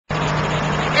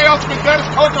ultimate bet is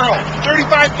poker hole,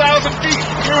 35,000 feet.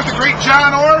 Here with the great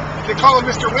John Orr. They call him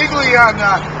Mr. Wiggly on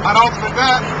ultimate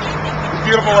bet. He's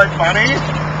beautiful like Bunny.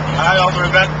 Hi,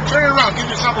 ultimate bet. Turn it around. Give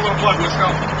yourself a little plug,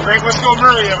 Wisco. Great Wisco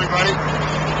Murray, everybody.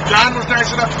 John was nice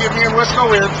enough to give me and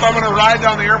Wisco. We were thumbing a ride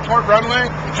down the airport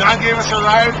runway. John gave us a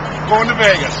ride going to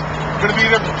Vegas. Going to be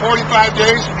there for 45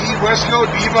 days. Me, Wisco,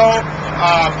 Devo,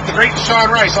 the great Sean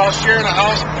Rice, all sharing a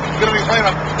house. Going to be playing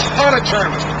a ton of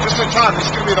tournaments. Just a ton. This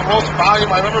is going to be the most volume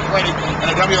I've ever played in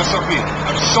a WSOP.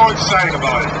 I'm so excited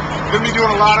about it. Going to be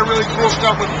doing a lot of really cool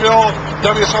stuff with Bill,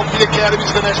 WSOP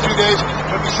Academies the next few days.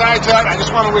 But besides that, I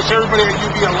just want to wish everybody at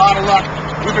UB a lot of luck.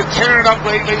 We've been tearing it up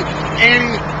lately.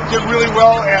 Annie did really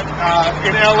well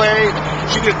in LA.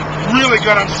 She did really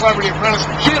good on Celebrity Apprentice.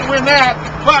 She didn't win that,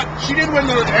 but she did win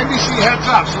the NBC Heads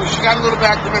Up, so she got a little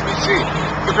back from NBC.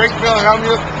 The great Bill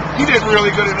Helmuth, he did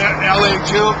really good in LA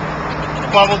too.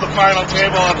 Bubbled the final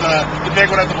table of the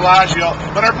big one at the Bellagio.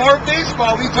 But our board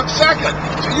baseball, he took second.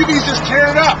 So UB's just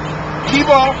tearing it up.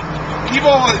 Kibo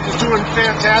is doing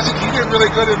fantastic. He did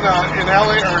really good in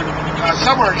LA or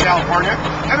somewhere in California.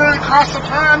 And then across the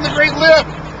pond, the great Lib,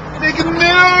 making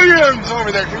millions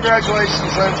over there.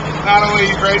 Congratulations, Lib. Not only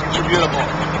are you great, but you're beautiful.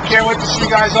 Can't wait to see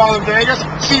you guys all in Vegas.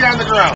 See you on the ground.